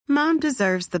Mom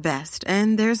deserves the best,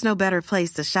 and there's no better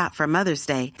place to shop for Mother's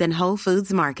Day than Whole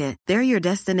Foods Market. They're your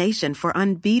destination for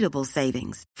unbeatable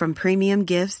savings, from premium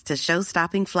gifts to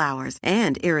show-stopping flowers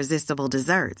and irresistible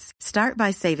desserts. Start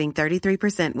by saving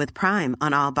 33% with Prime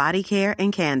on all body care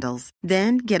and candles.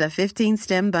 Then get a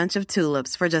 15-stem bunch of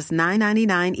tulips for just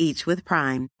 $9.99 each with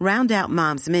Prime. Round out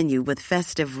Mom's menu with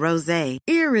festive rosé,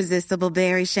 irresistible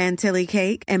berry chantilly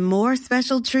cake, and more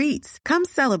special treats. Come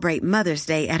celebrate Mother's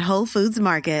Day at Whole Foods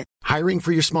Market. Hiring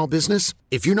for your small business?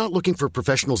 If you're not looking for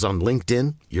professionals on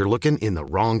LinkedIn, you're looking in the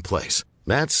wrong place.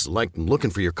 That's like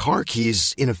looking for your car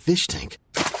keys in a fish tank.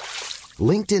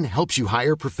 LinkedIn helps you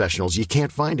hire professionals you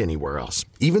can't find anywhere else,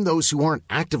 even those who aren't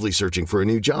actively searching for a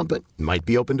new job but might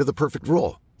be open to the perfect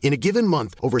role. In a given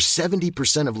month, over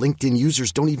 70% of LinkedIn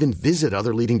users don't even visit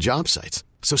other leading job sites.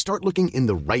 So start looking in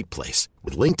the right place.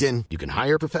 With LinkedIn, you can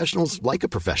hire professionals like a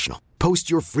professional. Post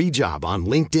your free job on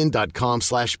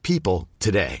linkedin.com/people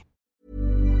today.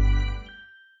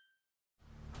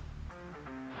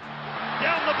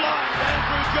 Down the blind,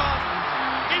 Andrew John.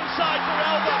 Inside for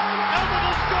Albert. Albert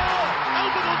will score.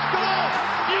 Albert will score.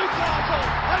 Newcastle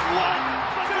have won.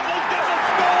 Fiddler's going to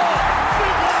score.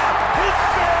 Fiddler, it's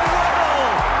farewell.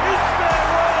 It's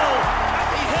farewell. And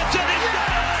he hits it. He's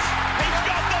got it. He's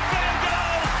got the field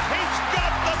goal. He's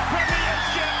got the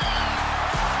premiership.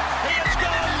 He has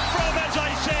gone from, as I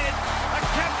said, a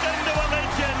captain to a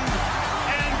legend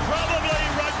and probably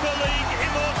rugby league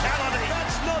immortality.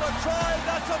 That's not a try.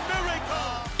 That's a miracle.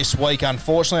 This week,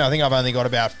 unfortunately, I think I've only got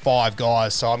about 5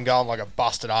 guys, so I'm going like a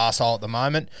busted arsehole at the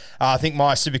moment. I think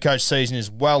my Supercoach season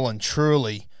is well and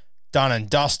truly done and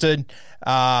dusted.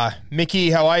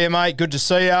 Mickey, how are you, mate? Good to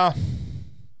see ya.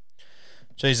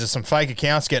 Jesus, some fake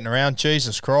accounts getting around.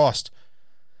 Jesus Christ.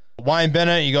 Wayne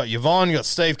Bennett, you got Yvonne, you got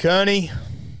Steve Kearney.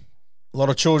 A lot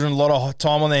of children, a lot of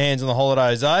time on their hands on the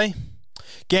holidays, eh?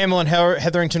 Gamble and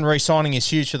Hetherington re-signing is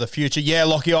huge for the future. Yeah,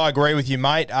 Lockie, I agree with you,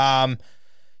 mate.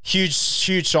 Huge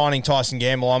signing, Tyson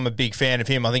Gamble. I'm a big fan of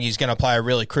him. I think he's going to play a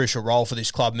really crucial role for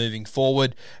this club moving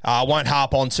forward. I won't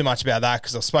harp on too much about that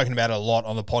because I've spoken about it a lot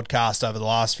on the podcast over the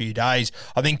last few days.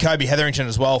 I think Kobe Hetherington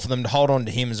as well, for them to hold on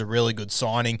to him is a really good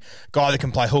signing. Guy that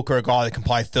can play hooker, a guy that can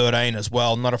play 13 as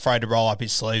well. Not afraid to roll up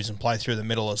his sleeves and play through the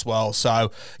middle as well.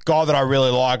 So, guy that I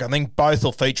really like. I think both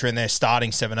will feature in their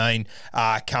starting 17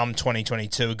 come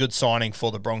 2022. A good signing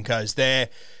for the Broncos there.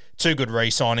 2 good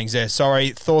re-signings there.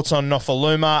 Sorry. Thoughts on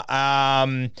Nofaluma?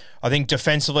 I think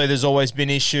defensively there's always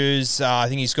been issues. I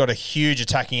think he's got a huge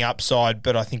attacking upside,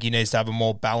 but I think he needs to have a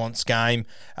more balanced game.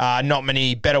 Not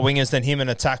many better wingers than him in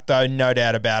attack, though. No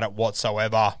doubt about it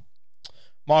whatsoever.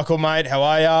 Michael, mate, how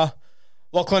are ya?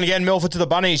 Lachlan again, Milford to the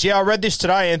Bunnies. Yeah, I read this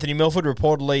today. Anthony Milford,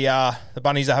 reportedly the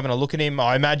Bunnies are having a look at him.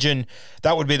 I imagine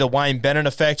that would be the Wayne Bennett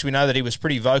effect. We know that he was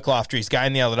pretty vocal after his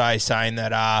game the other day saying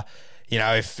that...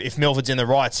 if Milford's in the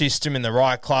right system, in the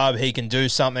right club, he can do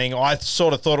something. I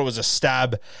sort of thought it was a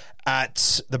stab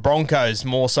at the Broncos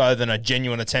more so than a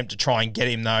genuine attempt to try and get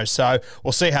him, though. So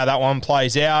we'll see how that one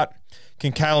plays out.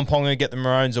 Can Kalen Ponga get the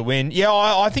Maroons a win? Yeah,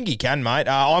 I think he can, mate.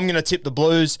 I'm going to tip the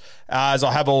Blues as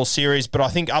I have all series, but I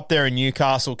think up there in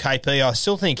Newcastle, KP, I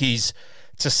still think he's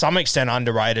to some extent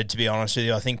underrated, to be honest with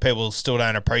you. I think people still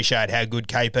don't appreciate how good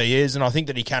KP is, and I think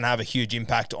that he can have a huge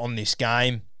impact on this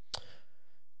game.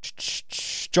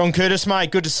 John Curtis, mate,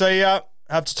 good to see you.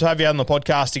 Have to have you on the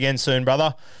podcast again soon,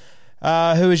 brother.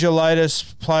 Who is your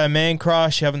latest player man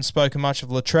crush? You haven't spoken much of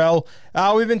Latrell.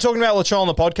 We've been talking about Latrell on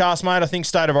the podcast, mate. I think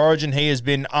State of Origin, he has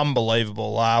been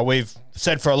unbelievable. We've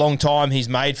said for a long time he's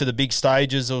made for the big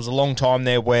stages. There was a long time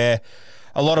there where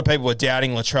a lot of people were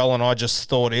doubting Latrell, and I just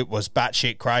thought it was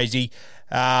batshit crazy.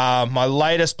 My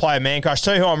latest player man crush.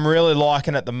 Tell you who I'm really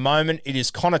liking at the moment. It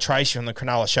is Connor Tracy from the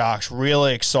Cronulla Sharks.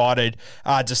 Really excited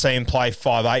to see him play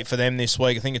 5'8" for them this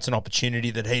week. I think it's an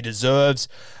opportunity that he deserves.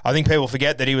 I think people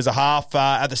forget that he was a half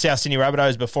at the South Sydney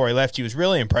Rabbitohs before he left. He was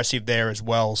really impressive there as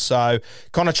well. So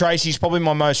Connor Tracy's probably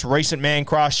my most recent man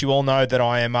crush. You all know that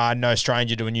I am no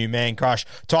stranger to a new man crush.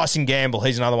 Tyson Gamble,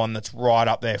 he's another one that's right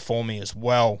up there for me as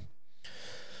well.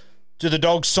 Do the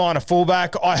Dogs sign a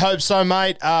fullback? I hope so,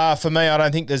 mate. For me, I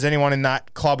don't think there's anyone in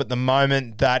that club at the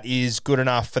moment that is good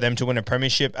enough for them to win a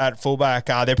premiership at fullback.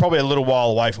 They're probably a little while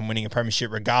away from winning a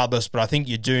premiership regardless, but I think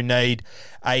you do need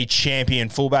a champion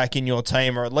fullback in your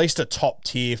team, or at least a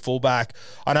top-tier fullback.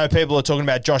 I know people are talking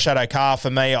about Josh Adokar.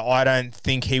 For me, I don't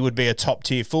think he would be a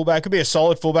top-tier fullback. He'd be a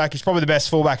solid fullback. He's probably the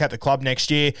best fullback at the club next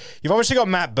year. You've obviously got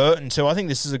Matt Burton, too. I think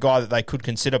this is a guy that they could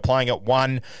consider playing at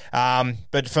 1.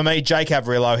 But for me, Jake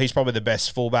Averillo, he's probably the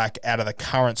best fullback out of the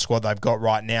current squad they've got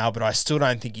right now, but I still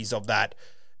don't think he's of that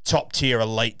top-tier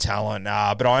elite talent.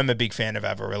 But I'm a big fan of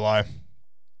Averillo.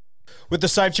 With the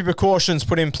safety precautions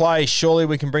put in place, surely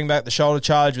we can bring back the shoulder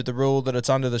charge with the rule that it's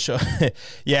under the shoulder.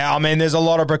 Yeah, I mean, there's a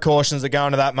lot of precautions that go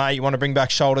into that, mate. You want to bring back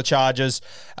shoulder charges.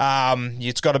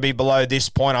 It's got to be below this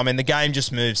point. I mean, the game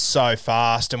just moves so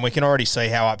fast, and we can already see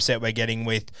how upset we're getting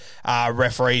with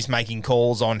referees making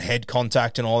calls on head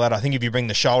contact and all that. I think if you bring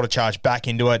the shoulder charge back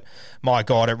into it, my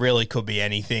God, it really could be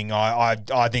anything.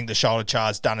 I think the shoulder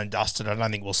charge done and dusted. I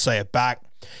don't think we'll see it back.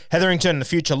 Hetherington, the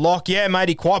future lock. Yeah, mate,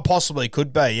 he quite possibly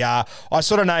could be. I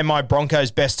sort of named my Broncos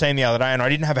best team the other day, and I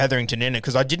didn't have Hetherington in it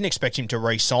because I didn't expect him to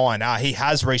re-sign. He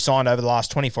has re-signed over the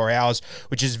last 24 hours,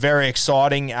 which is very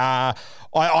exciting. I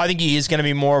think he is going to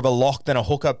be more of a lock than a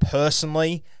hooker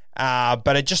personally.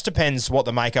 But it just depends what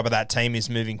the makeup of that team is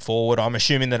moving forward. I'm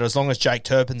assuming that as long as Jake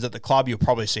Turpin's at the club, you'll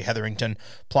probably see Hetherington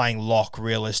playing lock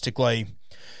realistically.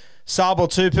 Saab or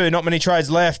Tupu, not many trades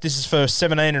left. This is for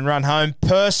 17 and run home.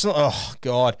 Oh,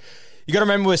 God. You got to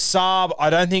remember with Saab, I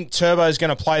don't think Turbo's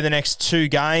going to play the next 2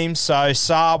 games. So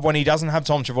Saab, when he doesn't have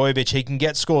Tom Trbojevic, he can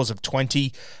get scores of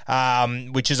 20,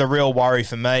 which is a real worry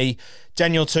for me.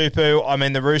 Daniel Tupu, I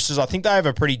mean, the Roosters, I think they have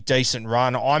a pretty decent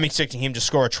run. I'm expecting him to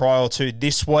score a try or 2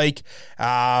 this week.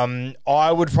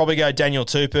 I would probably go Daniel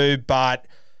Tupu, but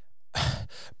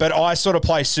I sort of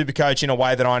play Supercoach in a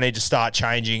way that I need to start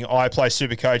changing. I play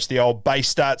Supercoach the old base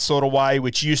stat sort of way,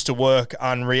 which used to work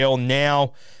unreal.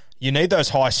 Now, you need those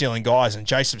high-ceiling guys, and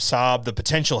Jason Saab, the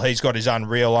potential he's got is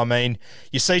unreal. I mean,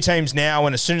 you see teams now,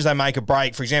 and as soon as they make a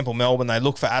break, for example, Melbourne, they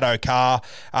look for Addo Carr.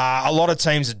 A lot of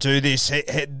teams that do this,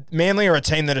 Manly are a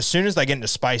team that as soon as they get into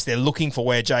space, they're looking for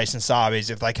where Jason Saab is.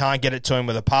 If they can't get it to him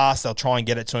with a pass, they'll try and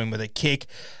get it to him with a kick.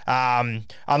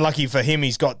 Unlucky for him,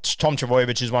 he's got Tom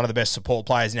Trbojevic, who's one of the best support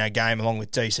players in our game, along with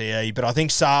DCE. But I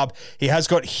think Saab, he has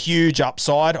got huge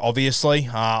upside, obviously.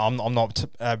 I'm not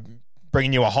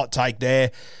bringing you a hot take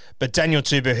there. But Daniel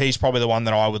Tupu, he's probably the one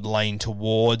that I would lean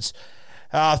towards.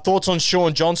 Thoughts on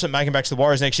Sean Johnson making back to the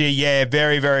Warriors next year? Yeah,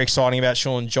 very, very exciting about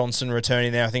Sean Johnson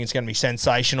returning there. I think it's going to be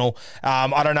sensational.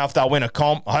 I don't know if they'll win a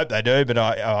comp. I hope they do, but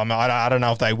I don't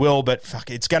know if they will. But fuck,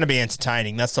 it's going to be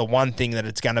entertaining. That's the one thing that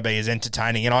it's going to be, is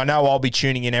entertaining. And I know I'll be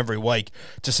tuning in every week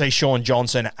to see Sean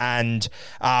Johnson and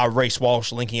Reece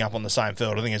Walsh linking up on the same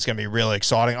field. I think it's going to be really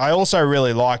exciting. I also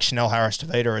really like Chanel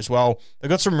Harris-Tavita as well. They've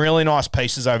got some really nice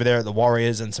pieces over there at the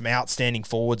Warriors and some outstanding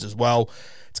forwards as well.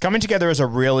 It's coming together as a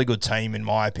really good team, in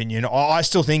my opinion. I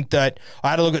still think that,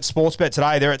 I had a look at Sportsbet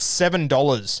today, they're at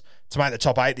 $7 to make the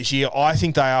top 8 this year. I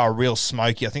think they are a real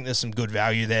smoky. I think there's some good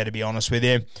value there, to be honest with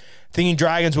you. Thinking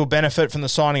Dragons will benefit from the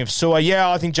signing of Sewer. Yeah,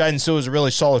 I think Jaden Sewer's a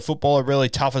really solid footballer, really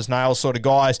tough as nails sort of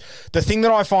guys. The thing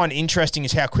that I find interesting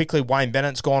is how quickly Wayne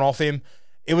Bennett's gone off him.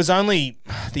 It was only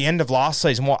the end of last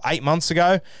season, 8 months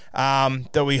ago,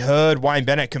 that we heard Wayne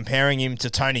Bennett comparing him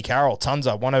to Tony Carroll,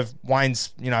 Tunza, one of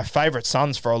Wayne's favourite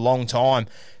sons for a long time.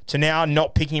 To now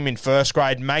not picking him in first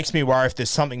grade makes me worry if there's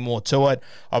something more to it.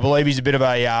 I believe he's a bit of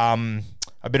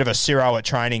a Ciro at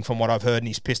training from what I've heard, and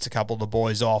he's pissed a couple of the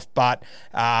boys off, but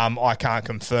I can't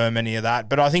confirm any of that.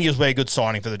 But I think he'll be a good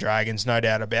signing for the Dragons, no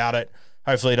doubt about it.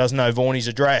 Hopefully he doesn't know Vaughnie's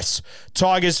address.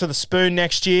 Tigers for the Spoon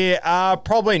next year?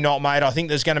 Probably not, mate. I think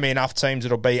there's going to be enough teams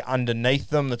that'll be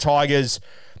underneath them. The Tigers,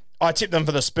 I tipped them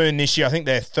for the Spoon this year. I think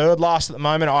they're third last at the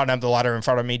moment. I don't have the ladder in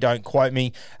front of me, don't quote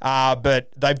me. But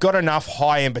they've got enough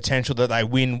high-end potential that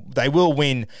they will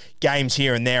win games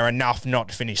here and there, enough not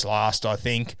to finish last, I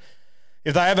think.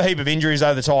 If they have a heap of injuries,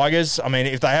 though, the Tigers, I mean,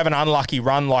 if they have an unlucky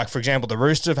run like, for example, the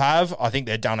Roosters have, I think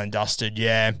they're done and dusted,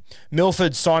 yeah.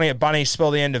 Milford signing at Bunny spell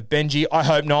the end of Benji. I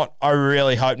hope not. I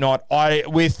really hope not.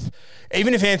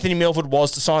 Even if Anthony Milford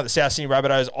was to sign at the South Sydney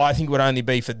Rabbitohs, I think it would only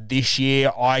be for this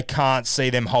year. I can't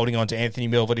see them holding on to Anthony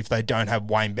Milford if they don't have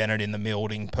Wayne Bennett in the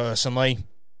building, personally.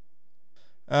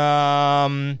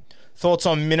 Thoughts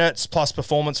on minutes plus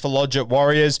performance for Lodge at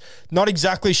Warriors? Not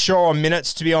exactly sure on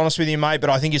minutes, to be honest with you, mate, but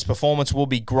I think his performance will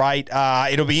be great.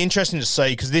 It'll be interesting to see,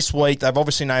 because this week they've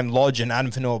obviously named Lodge and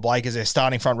Adam Fanua-Blake as their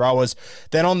starting front rowers.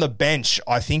 Then on the bench,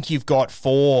 I think you've got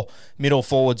 4 middle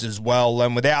forwards as well.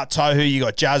 And without Tohu, you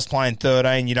got Jazz playing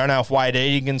 13. You don't know if Wade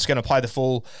Egan's going to play the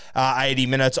full 80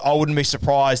 minutes. I wouldn't be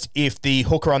surprised if the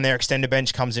hooker on their extended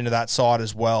bench comes into that side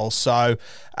as well. So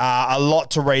a lot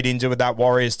to read into with that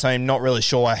Warriors team. Not really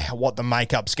sure what the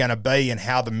makeup's going to be and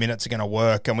how the minutes are going to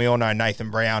work. And we all know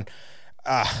Nathan Brown.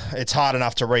 It's hard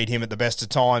enough to read him at the best of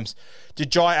times.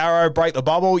 Did Jai Arrow break the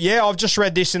bubble? Yeah, I've just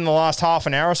read this in the last half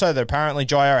an hour or so that apparently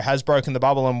Jai Arrow has broken the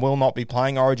bubble and will not be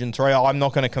playing Origin 3. I'm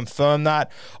not going to confirm that.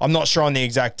 I'm not sure on the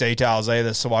exact details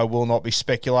either, so I will not be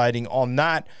speculating on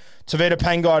that. Tavita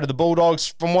Pangai to the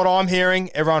Bulldogs. From what I'm hearing,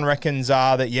 everyone reckons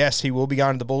that yes, he will be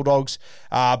going to the Bulldogs,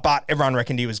 but everyone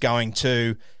reckoned he was going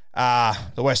to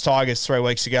the West Tigers 3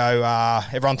 weeks ago.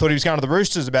 Everyone thought he was going to the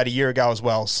Roosters about a year ago as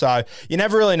well. So you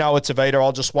never really know with Tavita.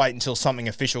 I'll just wait until something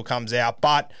official comes out.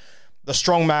 But the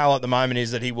strong mail at the moment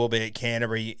is that he will be at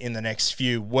Canterbury in the next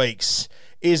few weeks.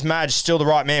 Is Madge still the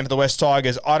right man for the West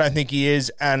Tigers? I don't think he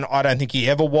is, and I don't think he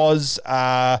ever was.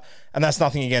 And that's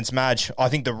nothing against Madge. I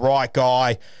think the right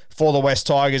guy for the West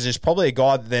Tigers is probably a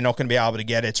guy that they're not going to be able to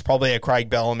get. It's probably a Craig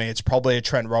Bellamy. It's probably a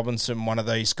Trent Robinson, one of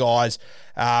these guys.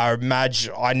 Madge,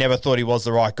 I never thought he was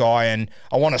the right guy, and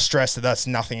I want to stress that that's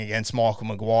nothing against Michael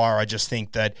Maguire. I just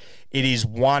think that it is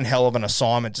one hell of an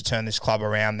assignment to turn this club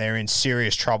around. They're in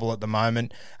serious trouble at the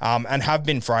moment, and have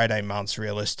been for 18 months,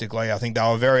 realistically. I think they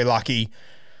were very lucky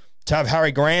to have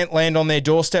Harry Grant land on their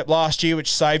doorstep last year,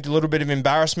 which saved a little bit of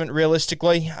embarrassment,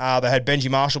 realistically. They had Benji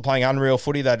Marshall playing unreal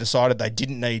footy. They decided they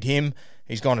didn't need him.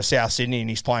 He's gone to South Sydney and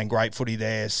he's playing great footy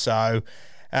there. So,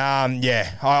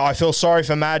 I feel sorry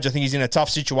for Madge. I think he's in a tough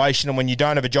situation, and when you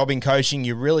don't have a job in coaching,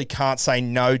 you really can't say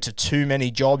no to too many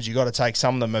jobs. You've got to take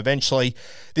some of them eventually.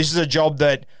 This is a job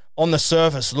that on the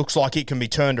surface looks like it can be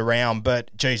turned around, but,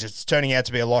 geez, it's turning out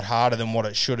to be a lot harder than what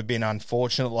it should have been,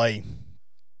 unfortunately.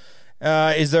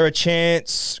 Is there a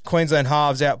chance Queensland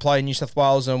halves outplay New South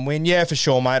Wales and win? Yeah, for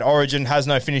sure, mate. Origin has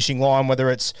no finishing line,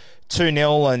 whether it's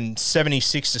 2-0 and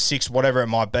 76-6, whatever it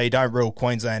might be. Don't rule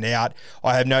Queensland out.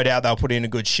 I have no doubt they'll put in a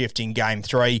good shift in Game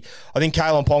 3. I think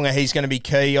Kalen Ponga, he's going to be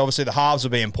key. Obviously, the halves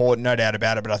will be important, no doubt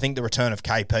about it, but I think the return of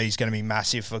KP is going to be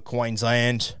massive for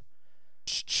Queensland.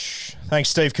 Thanks,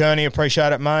 Steve Kearney.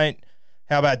 Appreciate it, mate.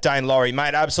 How about Dane Laurie?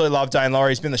 Mate, absolutely love Dane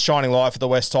Laurie. He's been the shining light for the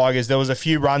West Tigers. There was a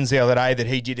few runs the other day that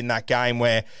he did in that game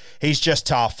where he's just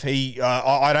tough.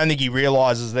 I don't think he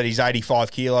realises that he's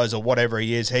 85 kilos or whatever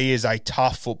he is. He is a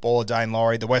tough footballer, Dane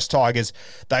Laurie. The West Tigers,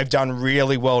 they've done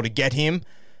really well to get him.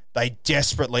 They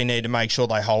desperately need to make sure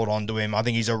they hold on to him. I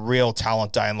think he's a real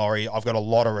talent, Dane Laurie. I've got a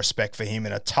lot of respect for him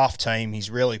in a tough team. He's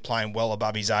really playing well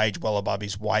above his age, well above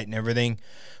his weight and everything.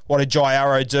 What did Jai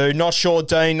Arrow do? Not sure,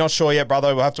 Dean. Not sure yet,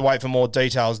 brother. We'll have to wait for more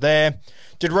details there.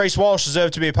 Did Reece Walsh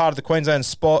deserve to be a part of the Queensland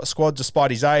squad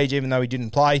despite his age, even though he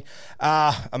didn't play?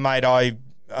 Mate,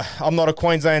 I'm not a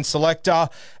Queensland selector.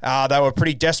 They were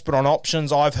pretty desperate on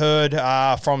options. I've heard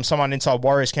from someone inside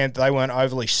Warriors camp that they weren't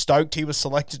overly stoked he was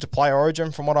selected to play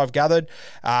Origin, from what I've gathered,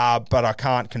 but I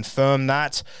can't confirm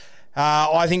that.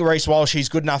 I think Reece Walsh, he's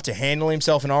good enough to handle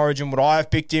himself in Origin. Would I have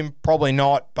picked him? Probably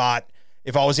not, but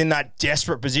if I was in that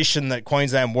desperate position that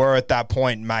Queensland were at that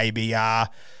point, maybe.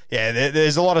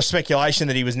 There's a lot of speculation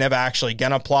that he was never actually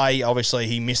going to play. Obviously,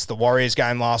 he missed the Warriors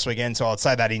game last weekend, so I'd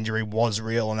say that injury was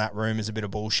real and that rumour is a bit of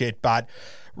bullshit. But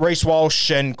Reece Walsh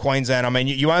and Queensland, I mean,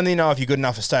 you only know if you're good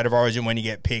enough for State of Origin when you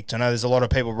get picked. I know there's a lot of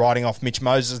people writing off Mitch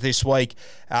Moses this week.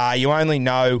 You only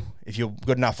know if you're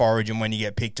good enough for Origin when you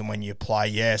get picked and when you play.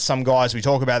 Yeah, some guys, we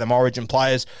talk about them Origin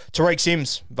players. Tariq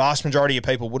Sims, vast majority of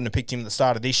people wouldn't have picked him at the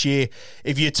start of this year.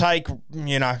 If you take,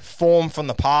 form from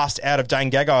the past out of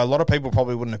Dane Gagai, a lot of people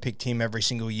probably wouldn't have picked him every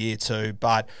single year too.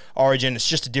 But Origin, it's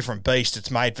just a different beast.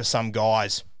 It's made for some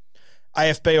guys.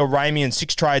 AFB or Ramian,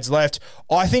 6 trades left.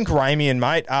 I think Ramian,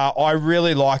 mate. I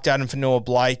really liked Adam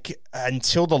Fanua-Blake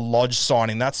until the Lodge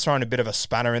signing. That's thrown a bit of a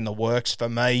spanner in the works for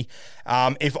me.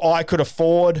 If I could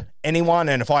afford anyone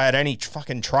and if I had any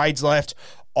fucking trades left,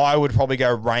 I would probably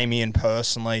go Ramian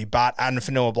personally. But Adam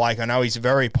Fanua-Blake, I know he's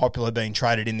very popular being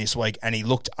traded in this week, and he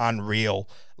looked unreal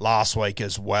last week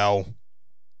as well.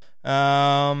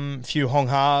 Few Hong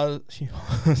Ha.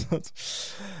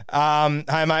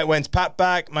 Hey mate, when's Pat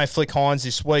back? May flick Hines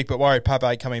this week, but worried Pat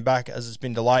ain't coming back as it's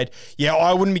been delayed. Yeah,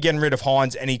 I wouldn't be getting rid of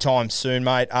Hines anytime soon,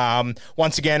 mate.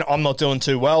 Once again, I'm not doing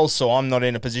too well, so I'm not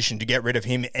in a position to get rid of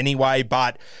him anyway.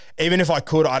 But even if I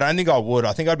could, I don't think I would.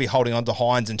 I think I'd be holding on to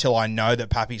Hines until I know that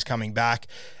Pappy's coming back.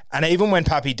 And even when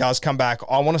Pappy does come back,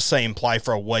 I want to see him play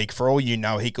for a week. For all you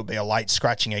know, he could be a late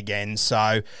scratching again.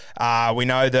 So we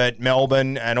know that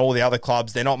Melbourne and all the other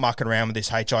clubs, they're not mucking around with this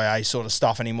HIA sort of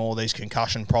stuff anymore, these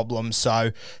concussion problems.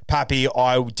 So Pappy,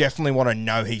 I definitely want to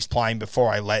know he's playing before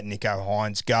I let Nicho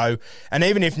Hines go. And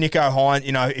even if Nicho Hines,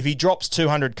 if he drops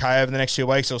 200k over the next few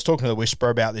weeks, I was talking to the Whisperer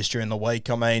about this during the week.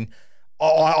 I mean,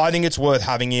 I think it's worth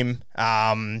having him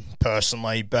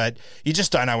personally, but you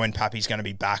just don't know when Pappy's going to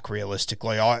be back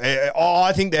realistically.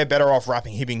 I think they're better off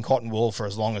wrapping him in cotton wool for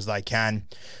as long as they can.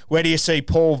 Where do you see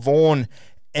Paul Vaughan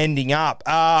ending up?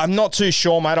 I'm not too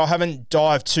sure, mate. I haven't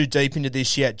dived too deep into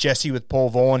this yet, Jesse, with Paul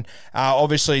Vaughan.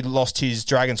 Obviously lost his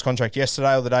Dragons contract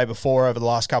yesterday or the day before over the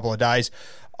last couple of days.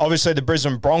 Obviously, the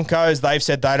Brisbane Broncos, they've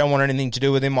said they don't want anything to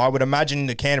do with him. I would imagine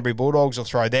the Canterbury Bulldogs will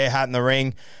throw their hat in the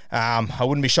ring. I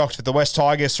wouldn't be shocked if the West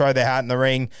Tigers throw their hat in the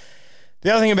ring.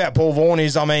 The other thing about Paul Vaughan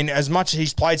is, I mean, as much as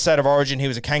he's played State of Origin, he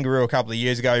was a Kangaroo a couple of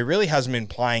years ago, he really hasn't been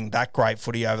playing that great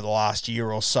footy over the last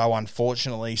year or so,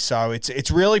 unfortunately. So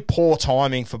it's really poor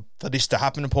timing for this to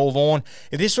happen to Paul Vaughan.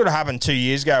 If this would have happened 2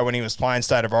 years ago when he was playing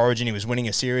State of Origin, he was winning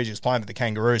a series, he was playing for the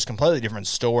Kangaroos, completely different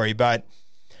story, but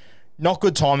not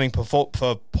good timing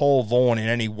for Paul Vaughan in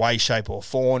any way, shape or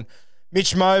form.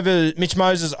 Mitch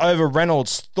Moses over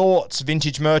Reynolds. Thoughts,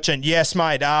 Vintage Merchant? Yes,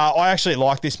 mate. I actually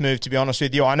like this move, to be honest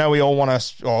with you. I know we all want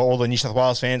to, or all the New South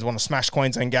Wales fans want to smash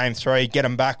Queensland Game 3, get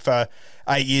them back for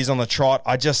 8 years on the trot.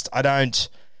 I don't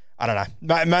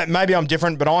know. Maybe I'm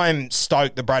different, but I'm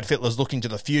stoked that Brad Fittler's looking to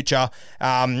the future.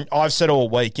 I've said all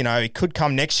week, it could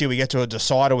come next year. We get to a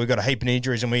decider. We've got a heap of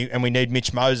injuries, and we need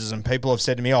Mitch Moses. And people have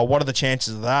said to me, "Oh, what are the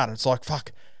chances of that?" It's like,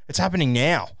 fuck, it's happening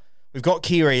now. We've got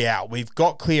Keary out. We've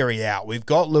got Cleary out. We've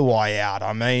got Luai out.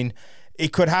 I mean,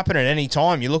 it could happen at any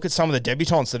time. You look at some of the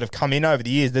debutants that have come in over the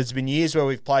years. There's been years where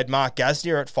we've played Mark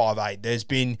Gasnier at 5'8". There's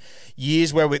been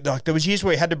years where there was years where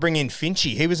we had to bring in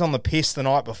Finchy. He was on the piss the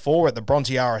night before at the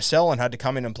Bronte RSL and had to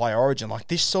come in and play Origin. Like,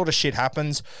 this sort of shit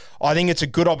happens. I think it's a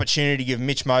good opportunity to give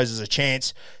Mitch Moses a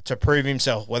chance to prove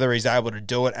himself, whether he's able to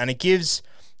do it. And it gives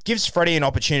Freddie an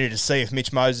opportunity to see if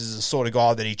Mitch Moses is the sort of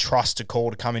guy that he trusts to call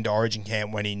to come into Origin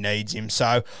camp when he needs him.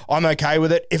 So I'm okay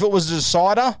with it. If it was a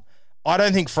decider, I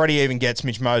don't think Freddie even gets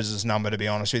Mitch Moses' number, to be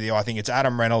honest with you. I think it's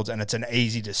Adam Reynolds, and it's an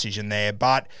easy decision there.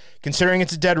 But considering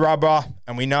it's a dead rubber,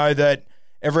 and we know that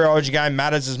every Origin game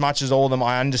matters as much as all of them,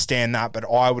 I understand that,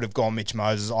 but I would have gone Mitch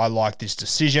Moses. I like this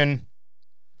decision.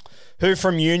 Who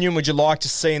from Union would you like to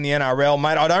see in the NRL?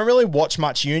 Mate, I don't really watch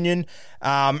much Union,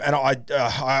 and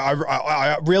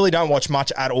I really don't watch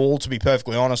much at all, to be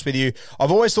perfectly honest with you. I've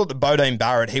always thought that Bodine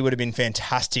Barrett, he would have been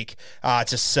fantastic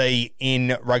to see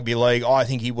in rugby league. I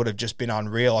think he would have just been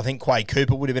unreal. I think Quade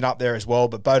Cooper would have been up there as well,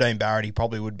 but Bodine Barrett, he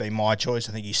probably would be my choice.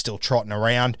 I think he's still trotting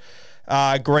around.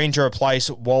 Green to replace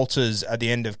Walters at the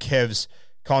end of Kev's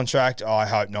contract? I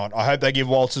hope not. I hope they give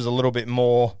Walters a little bit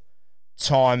more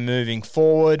time moving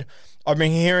forward. I've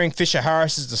been hearing Fisher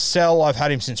Harris is the sell. I've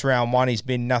had him since round one. He's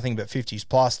been nothing but 50s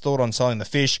plus. Thought on selling the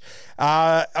fish.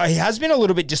 He has been a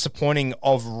little bit disappointing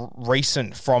of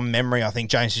recent from memory, I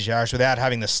think, James Fisher Harris, without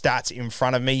having the stats in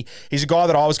front of me. He's a guy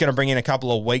that I was going to bring in a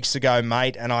couple of weeks ago,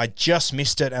 mate, and I just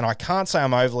missed it, and I can't say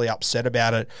I'm overly upset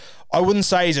about it. I wouldn't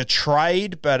say he's a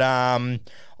trade, but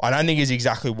I don't think he's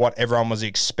exactly what everyone was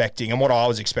expecting, and what I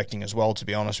was expecting as well, to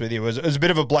be honest with you. It was a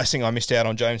bit of a blessing I missed out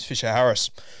on James Fisher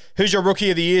Harris. Who's your Rookie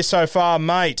of the Year so far,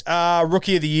 mate?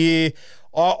 Rookie of the Year,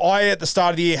 I at the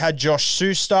start of the year had Josh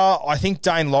Schuster. I think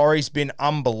Dane Laurie's been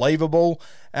unbelievable.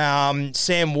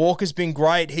 Sam Walker's been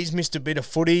great. He's missed a bit of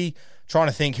footy. Trying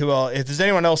to think who else. If there's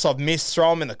anyone else I've missed,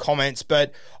 throw them in the comments.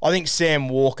 But I think Sam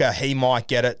Walker, he might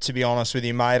get it, to be honest with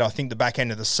you, mate. I think the back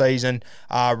end of the season,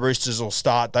 Roosters will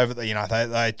start. They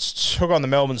took on the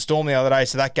Melbourne Storm the other day,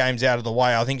 so that game's out of the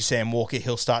way. I think Sam Walker,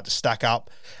 he'll start to stack up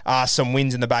some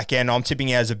wins in the back end. I'm tipping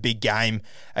he has a big game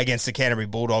against the Canterbury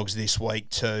Bulldogs this week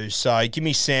too. So give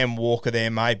me Sam Walker there,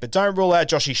 mate. But don't rule out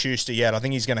Joshy Schuster yet. I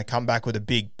think he's going to come back with a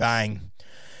big bang.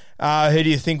 Who do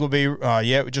you think will be...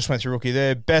 we just went through rookie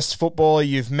there. Best footballer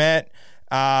you've met?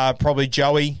 Probably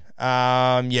Joey.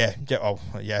 Definitely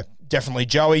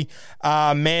Joey.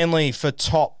 Manly for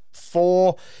top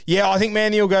 4. Yeah, I think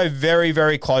Manly will go very,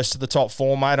 very close to the top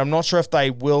 4, mate. I'm not sure if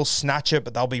they will snatch it,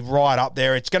 but they'll be right up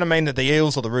there. It's going to mean that the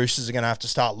Eels or the Roosters are going to have to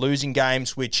start losing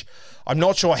games, which I'm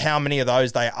not sure how many of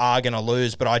those they are going to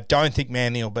lose, but I don't think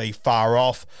Manly will be far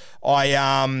off.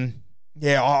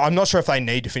 I'm not sure if they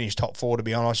need to finish top 4, to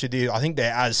be honest with you. I think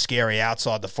they're as scary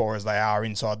outside the 4 as they are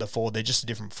inside the 4. They're just a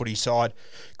different footy side.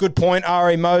 Good point,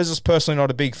 R.E. Moses. Personally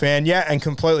not a big fan. Yeah, and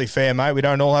completely fair, mate. We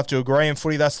don't all have to agree in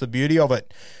footy. That's the beauty of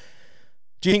it.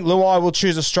 Do you think Luai will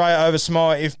choose Australia over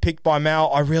Samoa if picked by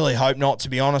Mal? I really hope not, to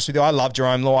be honest with you. I love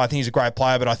Jerome Luai. I think he's a great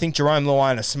player, but I think Jerome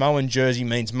Luai in a Samoan jersey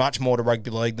means much more to rugby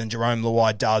league than Jerome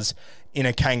Luai does in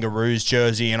a Kangaroos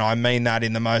jersey, and I mean that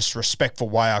in the most respectful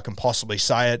way I can possibly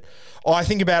say it. I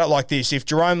think about it like this. If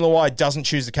Jerome Luai doesn't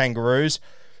choose the Kangaroos,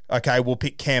 okay, we'll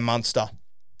pick Cam Munster.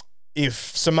 If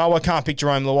Samoa can't pick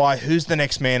Jerome Luai, who's the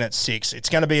next man at 6? It's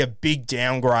going to be a big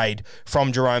downgrade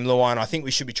from Jerome Luai, and I think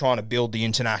we should be trying to build the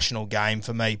international game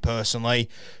for me personally.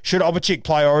 Should Oberchik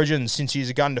play Origin since he's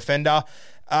a gun defender?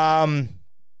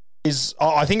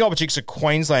 I think Opachic's a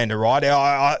Queenslander, right?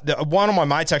 One of my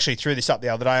mates actually threw this up the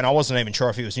other day, and I wasn't even sure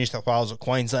if he was New South Wales or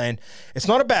Queensland. It's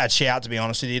not a bad shout, to be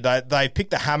honest with you. They've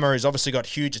picked the hammer. He's obviously got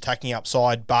huge attacking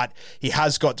upside, but he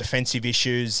has got defensive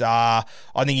issues. I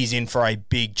think he's in for a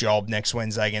big job next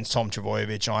Wednesday against Tom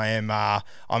Trbojevic.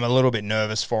 I'm a little bit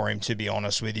nervous for him, to be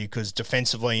honest with you, because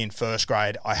defensively in first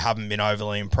grade, I haven't been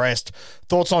overly impressed.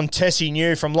 Thoughts on Tessie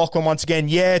New from Lachlan once again?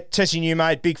 Yeah, Tessie New,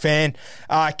 mate, big fan.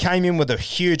 Came in with a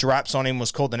huge raps on him,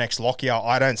 was called the next Lockyer.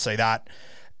 I don't see that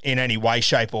in any way,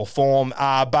 shape or form,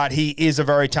 but he is a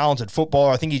very talented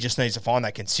footballer. I think he just needs to find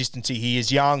that consistency. He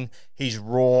is young, he's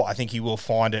raw. I think he will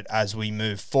find it as we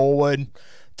move forward.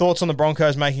 Thoughts on the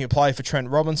Broncos making a play for Trent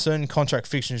Robinson? Contract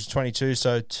fiction is 22,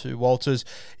 so to Walters.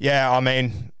 Yeah, I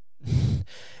mean,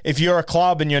 if you're a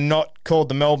club and you're not called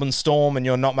the Melbourne Storm and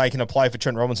you're not making a play for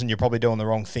Trent Robinson, you're probably doing the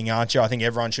wrong thing, aren't you? I think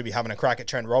everyone should be having a crack at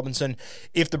Trent Robinson.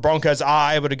 If the Broncos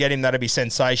are able to get him, that'd be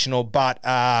sensational. But,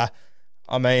 I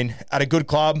mean, at a good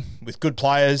club with good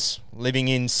players, living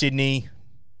in Sydney,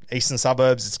 eastern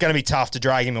suburbs, it's going to be tough to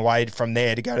drag him away from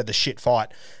there to go to the shit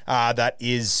fight that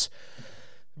is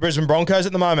Brisbane Broncos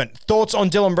at the moment. Thoughts on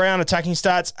Dylan Brown attacking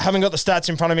stats? Haven't got the stats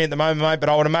in front of me at the moment, mate, but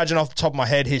I would imagine off the top of my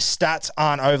head his stats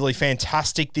aren't overly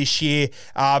fantastic this year,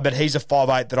 but he's a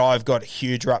 5'8" that I've got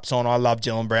huge raps on. I love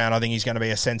Dylan Brown. I think he's going to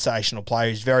be a sensational player.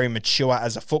 He's very mature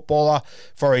as a footballer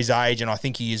for his age, and I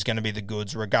think he is going to be the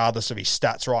goods regardless of his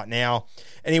stats right now.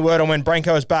 Any word on when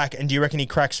Branko is back, and do you reckon he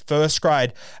cracks first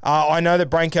grade? I know that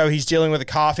Branko, he's dealing with a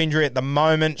calf injury at the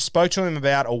moment. Spoke to him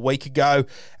about a week ago,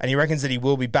 and he reckons that he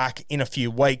will be back in a few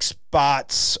weeks,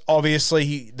 but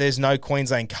obviously there's no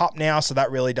Queensland Cup now, so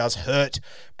that really does hurt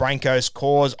Branko's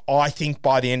cause. I think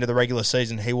by the end of the regular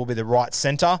season, he will be the right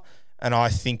centre, and I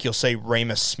think you'll see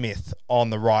Remus Smith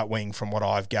on the right wing from what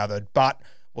I've gathered, but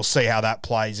we'll see how that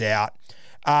plays out.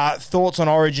 Thoughts on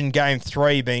Origin Game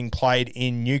 3 being played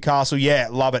in Newcastle? Yeah,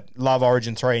 love it. Love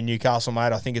Origin 3 in Newcastle,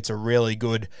 mate. I think it's a really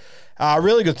good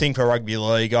thing for rugby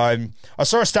league. I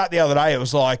saw a stat the other day. It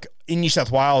was like in New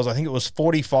South Wales, I think it was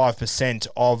 45%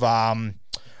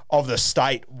 of the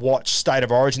state watched State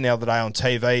of Origin the other day on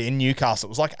TV. In Newcastle, it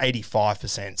was like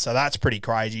 85%. So that's pretty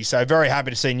crazy. So very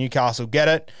happy to see Newcastle get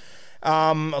it.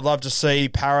 I'd love to see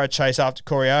Para chase after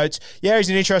Corey Oates. Yeah, he's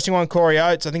an interesting one, Corey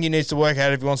Oates. I think he needs to work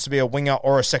out if he wants to be a winger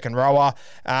or a second rower.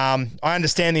 I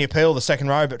understand the appeal of the second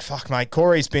row, but fuck, mate,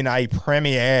 Corey's been a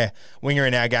premier winger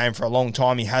in our game for a long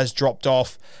time. He has dropped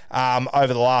off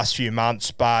over the last few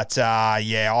months, but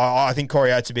I think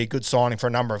Corey Oates would be a good signing for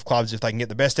a number of clubs if they can get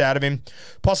the best out of him.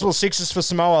 Possible sixes for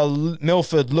Samoa: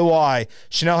 Milford, Luai,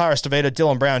 Chanel Harris-Tavita,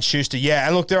 Dylan Brown, Schuster. Yeah,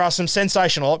 and look, there are some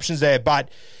sensational options there, but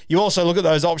you also look at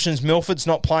those options. Milford's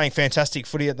not playing fantastic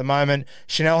footy at the moment.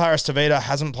 Chanel Harris-Tavita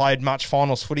hasn't played much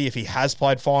finals footy, if he has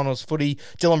played finals footy.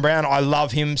 Dylan Brown, I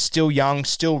love him, still young,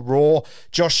 still raw.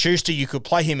 Josh Schuster, you could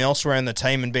play him elsewhere in the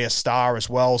team and be a star as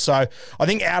well. So I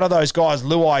think out of those guys,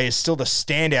 Luai is still the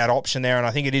standout option there, and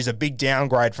I think it is a big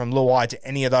downgrade from Luai to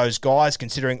any of those guys,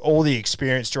 considering all the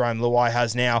experience Jerome Luai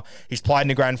has now. He's played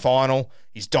in a grand final.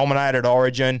 He's dominated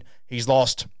Origin. He's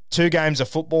lost 2 games of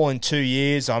football in 2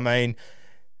 years. I mean,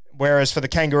 whereas for the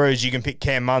Kangaroos, you can pick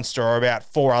Cam Munster or about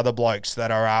 4 other blokes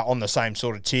that are on the same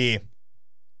sort of tier.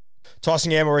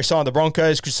 Tyson Gamble re-signed the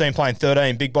Broncos. Could see him playing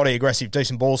 13, big body, aggressive,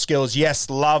 decent ball skills.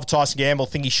 Yes, love Tyson Gamble.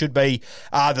 Think he should be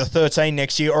the 13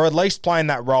 next year, or at least playing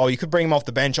that role. You could bring him off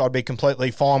the bench. I'd be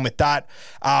completely fine with that.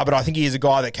 But I think he is a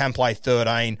guy that can play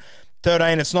 13.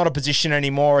 13, it's not a position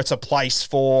anymore. It's a place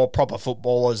for proper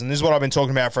footballers. And this is what I've been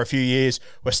talking about for a few years.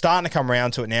 We're starting to come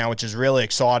around to it now, which is really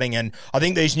exciting. And I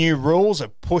think these new rules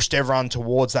have pushed everyone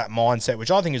towards that mindset, which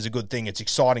I think is a good thing. It's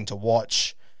exciting to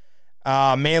watch.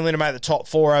 Manly to make the top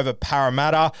 4 over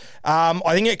Parramatta.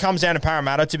 I think it comes down to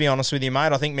Parramatta, to be honest with you,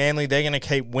 mate. I think Manly, they're going to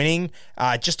keep winning.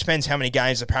 It just depends how many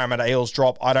games the Parramatta Eels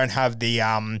drop. I don't have the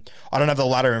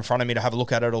ladder in front of me to have a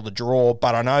look at it or the draw,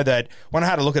 but I know that when I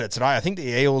had a look at it today, I think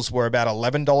the Eels were about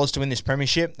 $11 to win this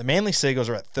premiership. The Manly Seagulls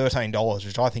are at $13,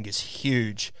 which I think is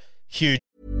huge, huge.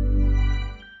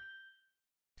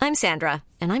 I'm Sandra,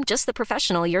 and I'm just the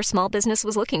professional your small business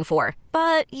was looking for.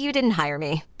 But you didn't hire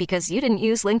me because you didn't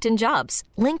use LinkedIn Jobs.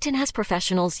 LinkedIn has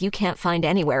professionals you can't find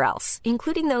anywhere else,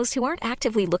 including those who aren't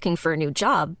actively looking for a new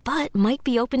job, but might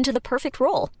be open to the perfect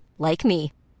role, like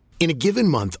me. In a given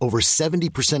month, over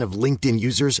 70% of LinkedIn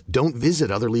users don't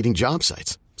visit other leading job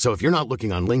sites. So if you're not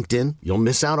looking on LinkedIn, you'll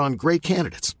miss out on great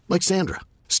candidates like Sandra.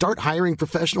 Start hiring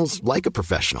professionals like a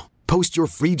professional. Post your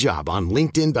free job on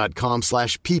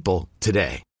linkedin.com/people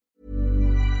today.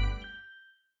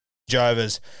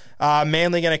 Overs.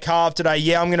 Manly going to carve today.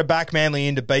 Yeah, I'm going to back Manly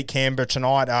in to beat Canberra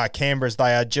tonight. Canberra's,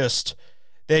 they're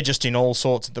they're just in all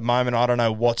sorts at the moment. I don't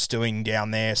know what's doing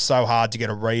down there. So hard to get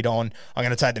a read on. I'm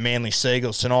going to take the Manly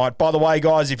Seagulls tonight. By the way,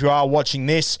 guys, if you are watching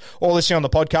this or listening on the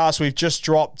podcast, we've just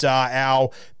dropped our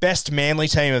best Manly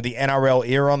team of the NRL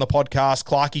era on the podcast.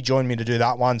 Clarkey joined me to do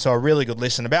that one, so a really good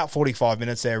listen. About 45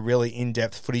 minutes there, really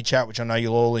in-depth footy chat, which I know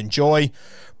you'll all enjoy.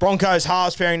 Broncos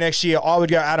halves pairing next year, I would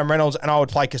go Adam Reynolds and I would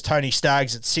play Tony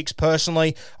Staggs at 6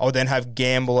 personally. I would then have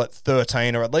Gamble at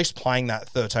 13, or at least playing that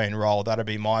 13 role. That'd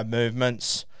be my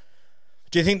movements.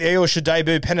 Do you think the Eels should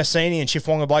debut Penasini and shift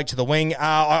Wonga Blake to the wing?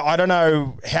 I don't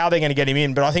know how they're going to get him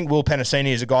in, but I think Will Penasini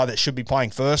is a guy that should be playing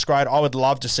first grade. I would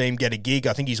love to see him get a gig.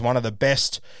 I think he's one of the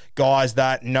best guys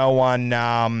that no one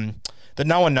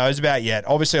knows about yet.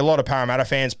 Obviously, a lot of Parramatta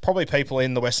fans, probably people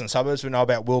in the western suburbs, would know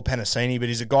about Will Penasini, but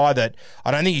he's a guy that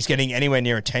I don't think he's getting anywhere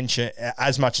near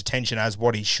as much attention as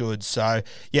what he should. So,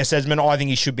 yes, Esmond, I think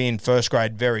he should be in first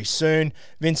grade very soon.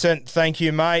 Vincent, thank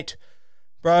you, mate.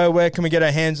 Bro, where can we get our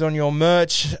hands on your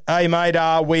merch? Hey, mate,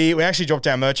 we actually dropped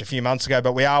our merch a few months ago,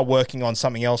 but we are working on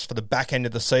something else for the back end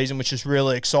of the season, which is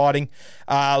really exciting.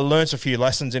 Learned a few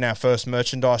lessons in our first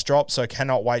merchandise drop, so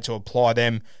cannot wait to apply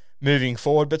them moving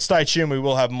forward. But stay tuned, we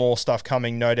will have more stuff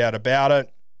coming, no doubt about it.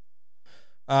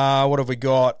 What have we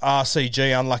got?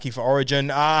 RCG, unlucky for Origin.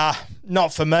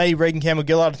 Not for me. Regan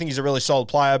Campbell-Gillard, I think he's a really solid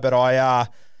player, but I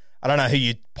don't know who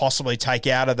you'd possibly take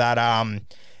out of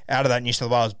that New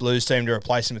South Wales Blues team to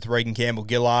replace him with Regan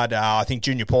Campbell-Gillard. I think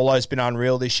Junior Paulo's been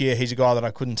unreal this year. He's a guy that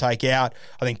I couldn't take out.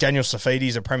 I think Daniel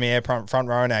Safidi's a premier front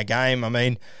row in our game. I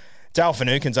mean, Dale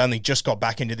Finucane's only just got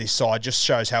back into this side. Just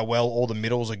shows how well all the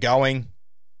middles are going.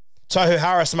 Tohu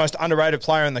Harris, the most underrated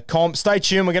player in the comp. Stay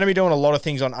tuned. We're going to be doing a lot of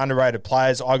things on underrated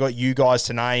players. I got you guys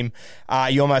to name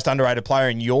your most underrated player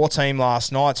in your team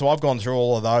last night, so I've gone through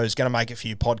all of those. Going to make a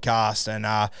few podcasts and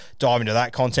dive into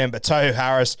that content. But Tohu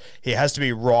Harris, he has to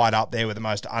be right up there with the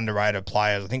most underrated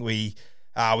players. I think we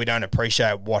don't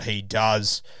appreciate what he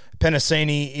does.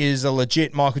 Penasini is a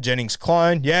legit Michael Jennings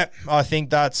clone. Yeah, I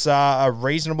think that's a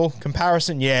reasonable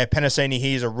comparison. Yeah, Penasini,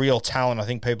 he is a real talent. I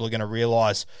think people are going to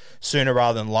realise sooner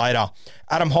rather than later.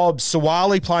 Adam Hobbs,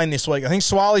 Suwali playing this week. I think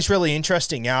Suwali's really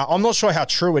interesting. I'm not sure how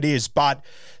true it is, but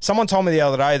someone told me the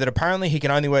other day that apparently he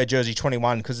can only wear jersey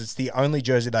 21 because it's the only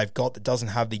jersey they've got that doesn't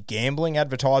have the gambling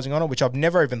advertising on it, which I've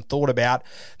never even thought about.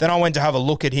 Then I went to have a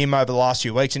look at him over the last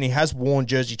few weeks, and he has worn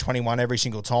jersey 21 every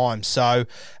single time. So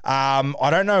I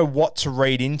don't know what to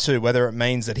read into, whether it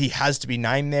means that he has to be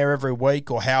named there every week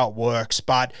or how it works.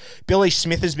 But Billy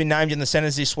Smith has been named in the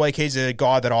centres this week. He's a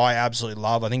guy that I absolutely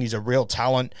love. I think he's a real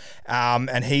talent,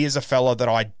 and he is a fella that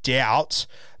I doubt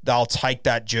they'll take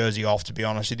that jersey off, to be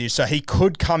honest with you. So he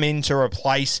could come in to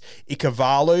replace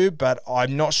Ikavalu, but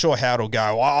I'm not sure how it'll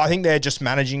go. I think they're just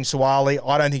managing Suwali.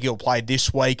 I don't think he'll play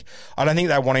this week. I don't think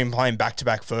they want him playing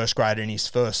back-to-back first grade in his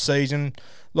first season.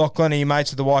 Lachlan, are you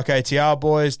mates with the YKTR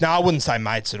boys? No, I wouldn't say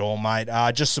mates at all, mate.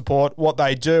 Just support what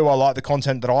they do. I like the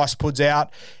content that ICE puts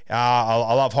out.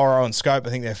 I love Horror and Scope.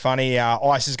 I think they're funny.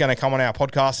 ICE is going to come on our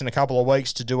podcast in a couple of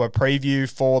weeks to do a preview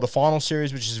for the final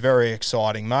series, which is very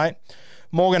exciting, mate.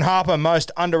 Morgan Harper, most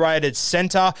underrated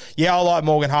centre. Yeah, I like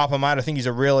Morgan Harper, mate. I think he's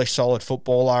a really solid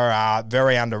footballer.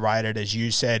 Very underrated, as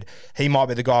you said. He might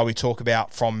be the guy we talk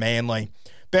about from Manly.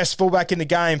 Best fullback in the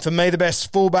game. For me, the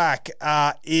best fullback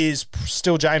is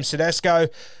still James Tedesco.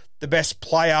 The best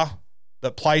player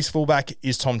that plays fullback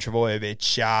is Tom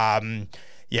Trbojevic.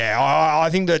 I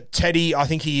think that Teddy, I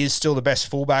think he is still the best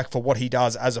fullback for what he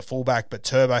does as a fullback, but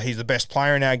Turbo, he's the best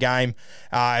player in our game.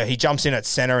 He jumps in at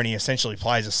centre and he essentially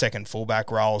plays a second fullback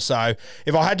role. So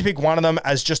if I had to pick one of them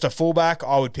as just a fullback,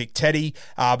 I would pick Teddy,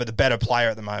 but the better player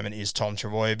at the moment is Tom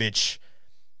Trbojevic.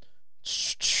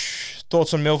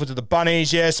 Thoughts on Milford to the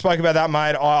Bunnies? Yeah, spoke about that,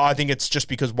 mate. I think it's just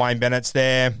because Wayne Bennett's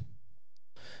there.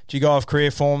 Do you go off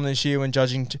career form this year when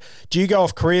judging? Do you go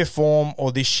off career form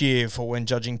or this year for when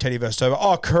judging Teddy versus Turbo?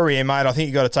 Oh, career, mate. I think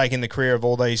you got to take in the career of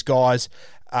all these guys.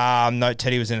 Note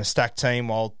Teddy was in a stacked team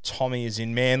while Tommy is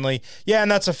in Manly. Yeah, and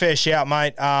that's a fair shout,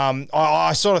 mate.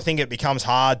 I sort of think it becomes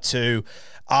hard to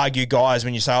argue guys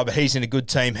when you say, oh, but he's in a good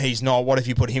team, he's not. What if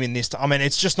you put him in this? I mean,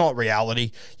 it's just not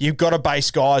reality. You've got to base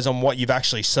guys on what you've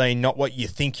actually seen, not what you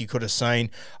think you could have seen.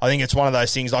 I think it's one of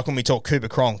those things, like when we talk Cooper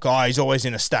Cronk, he's always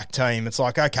in a stacked team. It's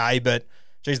like, okay, but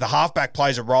geez, the halfback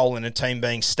plays a role in a team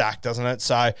being stacked, doesn't it?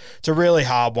 So it's a really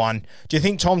hard one. Do you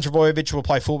think Tom Trbojevic will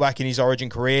play fullback in his Origin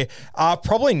career?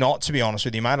 Probably not, to be honest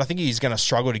with you, mate. I think he's going to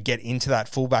struggle to get into that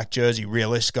fullback jersey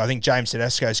realistically. I think James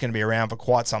Tedesco is going to be around for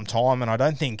quite some time, and I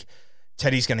don't think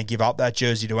Teddy's going to give up that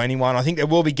jersey to anyone. I think there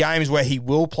will be games where he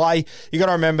will play. You got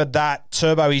to remember that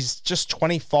Turbo is just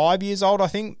 25 years old, I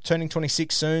think, turning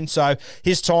 26 soon. So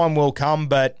his time will come.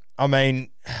 But, I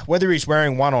mean, whether he's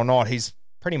wearing one or not, he's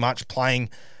pretty much playing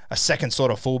a second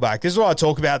sort of fullback. This is what I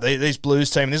talk about, these Blues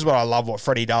team. This is what I love what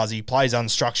Freddie does. He plays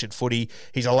unstructured footy.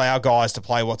 He's allowed guys to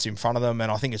play what's in front of them,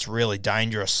 and I think it's really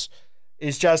dangerous.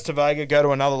 Is Jazz Tavega go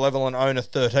to another level and own a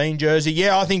 13 jersey?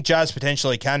 Yeah, I think Jazz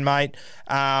potentially can, mate.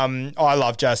 I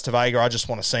love Jazz Tavega. I just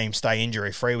want to see him stay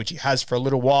injury-free, which he has for a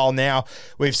little while now.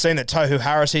 We've seen that Tohu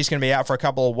Harris, he's going to be out for a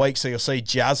couple of weeks, so you'll see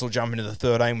Jazz will jump into the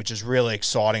 13, which is really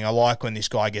exciting. I like when this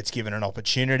guy gets given an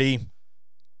opportunity.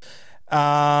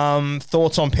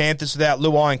 Thoughts on Panthers without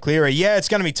Luai and Cleary? Yeah, it's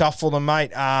going to be tough for them,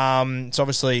 mate. It's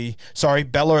obviously,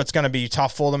 Bella, it's going to be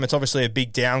tough for them. It's obviously a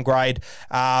big downgrade,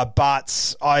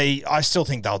 but I still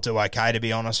think they'll do okay, to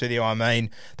be honest with you. I mean,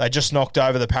 they just knocked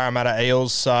over the Parramatta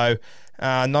Eels, so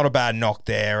not a bad knock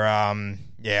there.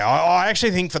 Yeah, I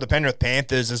actually think for the Penrith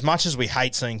Panthers, as much as we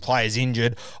hate seeing players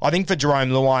injured, I think for Jerome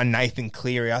Luai and Nathan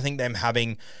Cleary, I think them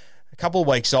having a couple of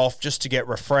weeks off just to get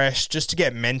refreshed, just to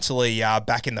get mentally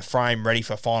back in the frame, ready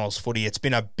for finals footy. It's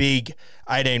been a big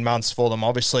 18 months for them.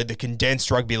 Obviously, the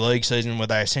condensed rugby league season where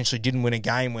they essentially didn't win a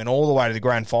game, went all the way to the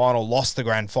grand final, lost the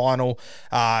grand final.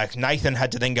 Nathan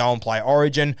had to then go and play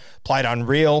Origin, played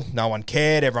unreal. No one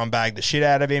cared. Everyone bagged the shit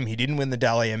out of him. He didn't win the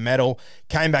Dally M medal.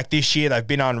 Came back this year. They've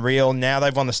been unreal. Now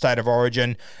they've won the State of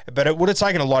Origin. But it would have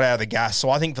taken a lot out of the gas. So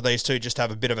I think for these two just to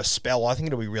have a bit of a spell, I think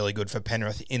it'll be really good for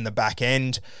Penrith in the back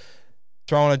end.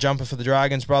 Throwing a jumper for the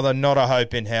Dragons, brother. Not a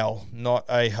hope in hell. Not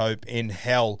a hope in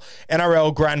hell.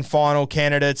 NRL Grand Final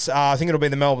candidates. I think it'll be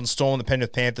the Melbourne Storm, the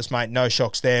Penrith Panthers, mate. No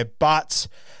shocks there. But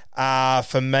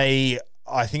for me,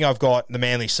 I think I've got the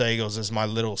Manly Seagulls as my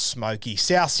little smoky.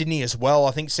 South Sydney as well.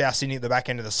 I think South Sydney at the back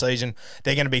end of the season,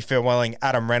 they're going to be farewelling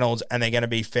Adam Reynolds and they're going to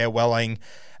be farewelling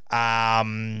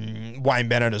Wayne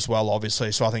Bennett as well,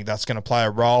 obviously, so I think that's going to play a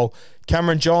role.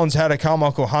 Cameron Johns, how did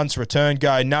Carmichael Hunt's return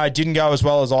go? No, it didn't go as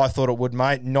well as I thought it would,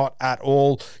 mate. Not at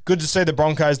all. Good to see the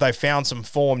Broncos. They found some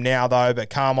form now, though, but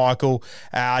Carmichael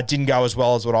didn't go as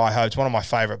well as what I hoped. One of my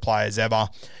favourite players ever.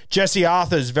 Jesse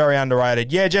Arthur's very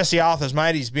underrated. Yeah, Jesse Arthur's,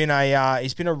 mate. He's been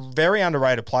a very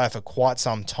underrated player for quite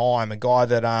some time. A guy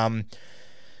that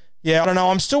yeah, I don't know.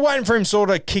 I'm still waiting for him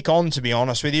sort of kick on, to be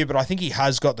honest with you, but I think he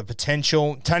has got the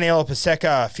potential. Taniela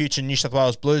Paseka, future New South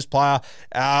Wales Blues player.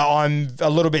 I'm a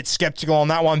little bit sceptical on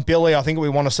that one. Billy, I think we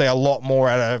want to see a lot more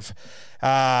out of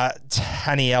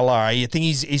Taniela. I think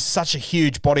he's such a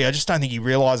huge body. I just don't think he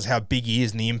realises how big he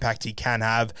is and the impact he can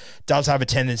have. Does have a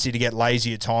tendency to get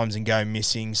lazy at times and go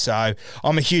missing. So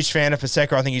I'm a huge fan of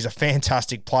Paseka. I think he's a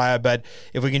fantastic player, but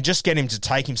if we can just get him to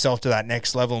take himself to that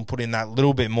next level and put in that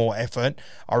little bit more effort,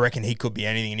 I reckon he could be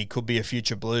anything and he could be a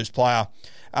future Blues player.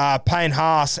 Payne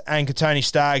Haas and Katoni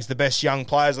Staggs, the best young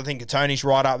players. I think Katoni's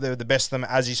right up there with the best of them,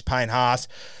 as is Payne Haas.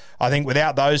 I think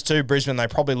without those two, Brisbane, they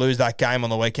probably lose that game on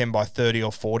the weekend by 30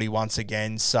 or 40 once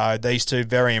again. So these two,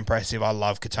 very impressive. I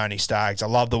love Katoni Staggs. I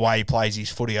love the way he plays his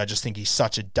footy. I just think he's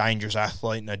such a dangerous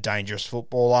athlete and a dangerous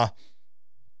footballer.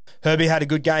 Herbie had a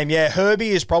good game. Yeah, Herbie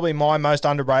is probably my most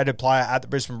underrated player at the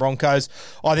Brisbane Broncos.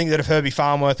 I think that if Herbie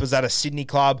Farnworth was at a Sydney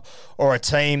club or a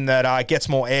team that gets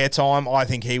more airtime, I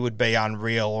think he would be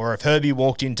unreal. Or if Herbie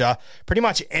walked into pretty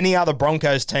much any other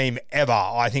Broncos team ever,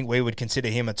 I think we would consider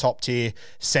him a top-tier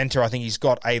centre. I think he's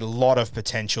got a lot of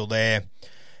potential there.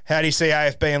 How do you see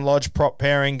AFB and Lodge prop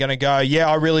pairing going to go? Yeah,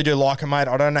 I really do like it, mate.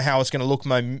 I don't know how it's going to look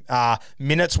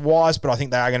minutes-wise, but I think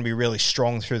they are going to be really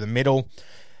strong through the middle.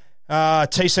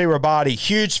 TC Rabadi,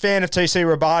 huge fan of TC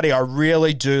Rabadi. I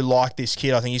really do like this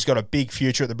kid. I think he's got a big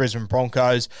future at the Brisbane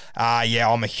Broncos. Yeah,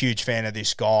 I'm a huge fan of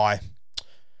this guy.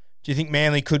 Do you think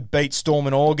Manly could beat Storm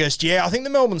in August? Yeah, I think the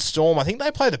Melbourne Storm, I think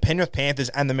they play the Penrith Panthers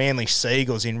and the Manly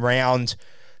Seagulls in round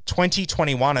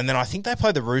 2021, and then I think they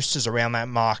play the Roosters around that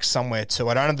mark somewhere too.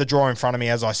 I don't have the draw in front of me,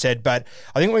 as I said, but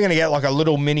I think we're going to get like a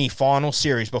little mini final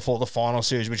series before the final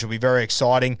series, which will be very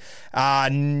exciting.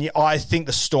 I think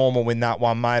the Storm will win that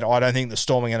one, mate. I don't think the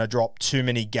Storm are going to drop too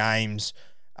many games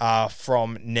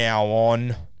from now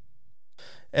on.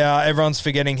 Everyone's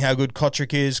forgetting how good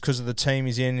Kotrick is because of the team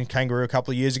he's in Kangaroo a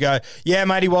couple of years ago. Yeah,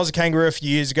 mate, he was a Kangaroo a few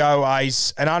years ago.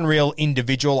 He's an unreal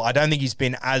individual. I don't think he's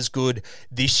been as good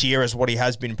this year as what he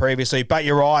has been previously. But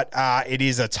you're right, it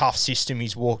is a tough system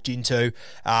he's walked into.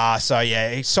 So,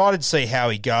 yeah, excited to see how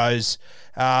he goes.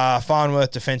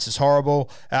 Farnworth defence is horrible.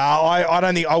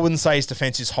 I wouldn't say his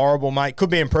defence is horrible, mate. Could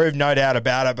be improved, no doubt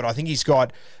about it, but I think he's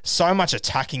got so much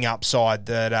attacking upside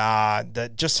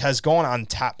that just has gone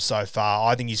untapped so far.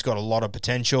 I think he's got a lot of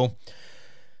potential.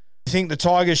 You think the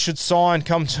Tigers should sign? I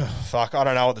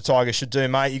don't know what the Tigers should do,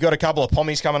 mate. You got a couple of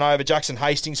pommies coming over. Jackson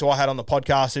Hastings, who I had on the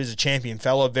podcast, who's a champion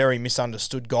fella, very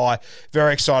misunderstood guy.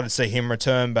 Very excited to see him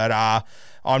return, but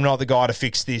I'm not the guy to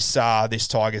fix this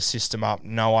Tigers system up.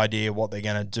 No idea what they're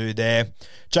going to do there.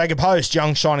 Jacob Host,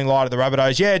 young shining light of the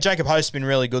Rabbitohs. Yeah, Jacob Host's been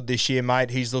really good this year, mate.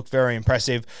 He's looked very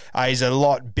impressive. He's a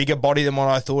lot bigger body than what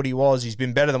I thought he was. He's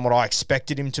been better than what I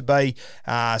expected him to be.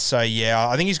 So, yeah,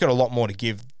 I think he's got a lot more to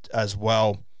give as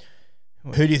well.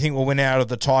 Who do you think will win out of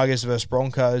the Tigers versus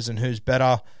Broncos, and who's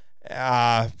better?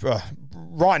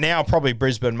 Right now, probably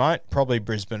Brisbane, mate. Probably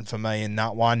Brisbane for me in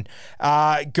that one.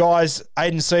 Guys,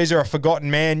 Aiden Caesar, a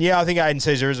forgotten man. Yeah, I think Aiden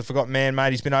Caesar is a forgotten man,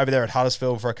 mate. He's been over there at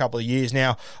Huddersfield for a couple of years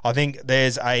now. I think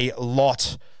there's a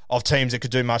lot of teams that could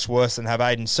do much worse than have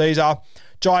Aiden Caesar.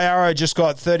 Jai Arrow just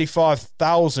got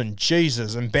 35,000,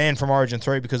 Jesus, and banned from Origin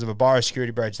 3 because of a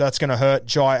biosecurity breach. That's going to hurt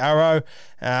Jai Arrow.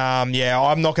 Yeah,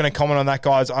 I'm not going to comment on that,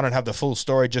 guys. I don't have the full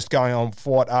story, just going on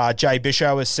for what Jay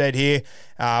Bishow has said here.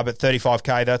 But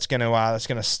 35K, that's going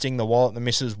to sting the wallet. The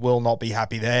missus will not be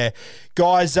happy there.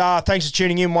 Guys, thanks for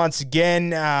tuning in once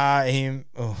again. I'm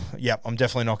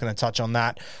definitely not going to touch on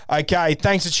that. Okay,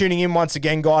 thanks for tuning in once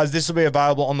again, guys. This will be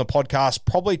available on the podcast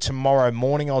probably tomorrow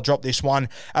morning. I'll drop this one.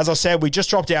 As I said, we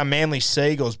just dropped our Manly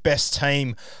Seagulls best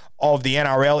team of the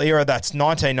NRL era. That's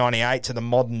 1998 to the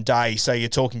modern day. So you're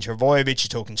talking Travojevic,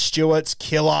 you're talking Stewarts,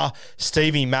 Killer,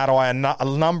 Stevie Matai, a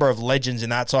number of legends in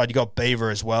that side. You got Beaver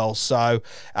as well. So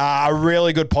a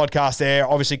really good podcast there.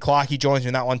 Obviously, Clarkey joins me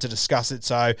in that one to discuss it.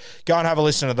 So go and have a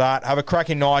listen to that. Have a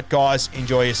cracking night, guys.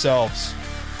 Enjoy yourselves.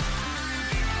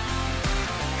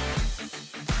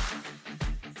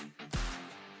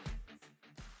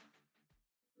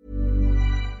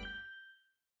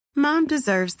 Mom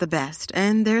deserves the best,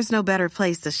 and there's no better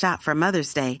place to shop for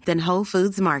Mother's Day than Whole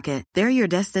Foods Market. They're your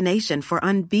destination for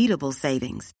unbeatable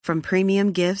savings, from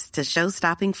premium gifts to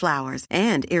show-stopping flowers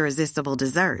and irresistible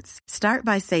desserts. Start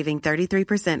by saving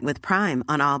 33% with Prime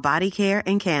on all body care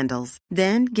and candles.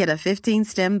 Then get a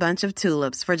 15-stem bunch of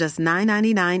tulips for just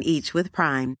 $9.99 each with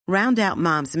Prime. Round out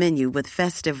Mom's menu with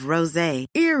festive rosé,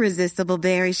 irresistible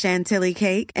berry chantilly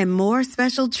cake, and more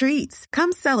special treats.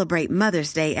 Come celebrate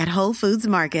Mother's Day at Whole Foods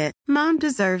Market. Mom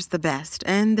deserves the best,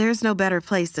 and there's no better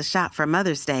place to shop for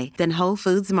Mother's Day than Whole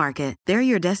Foods Market. They're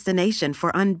your destination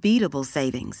for unbeatable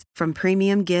savings, from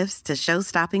premium gifts to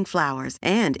show-stopping flowers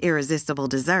and irresistible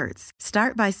desserts.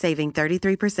 Start by saving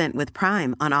 33% with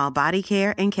Prime on all body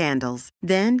care and candles.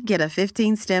 Then get a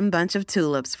 15-stem bunch of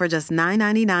tulips for just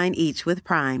 $9.99 each with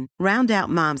Prime. Round out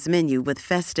Mom's menu with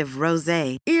festive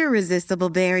rosé, irresistible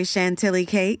berry chantilly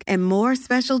cake, and more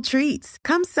special treats.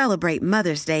 Come celebrate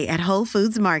Mother's Day at Whole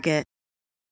Foods Market.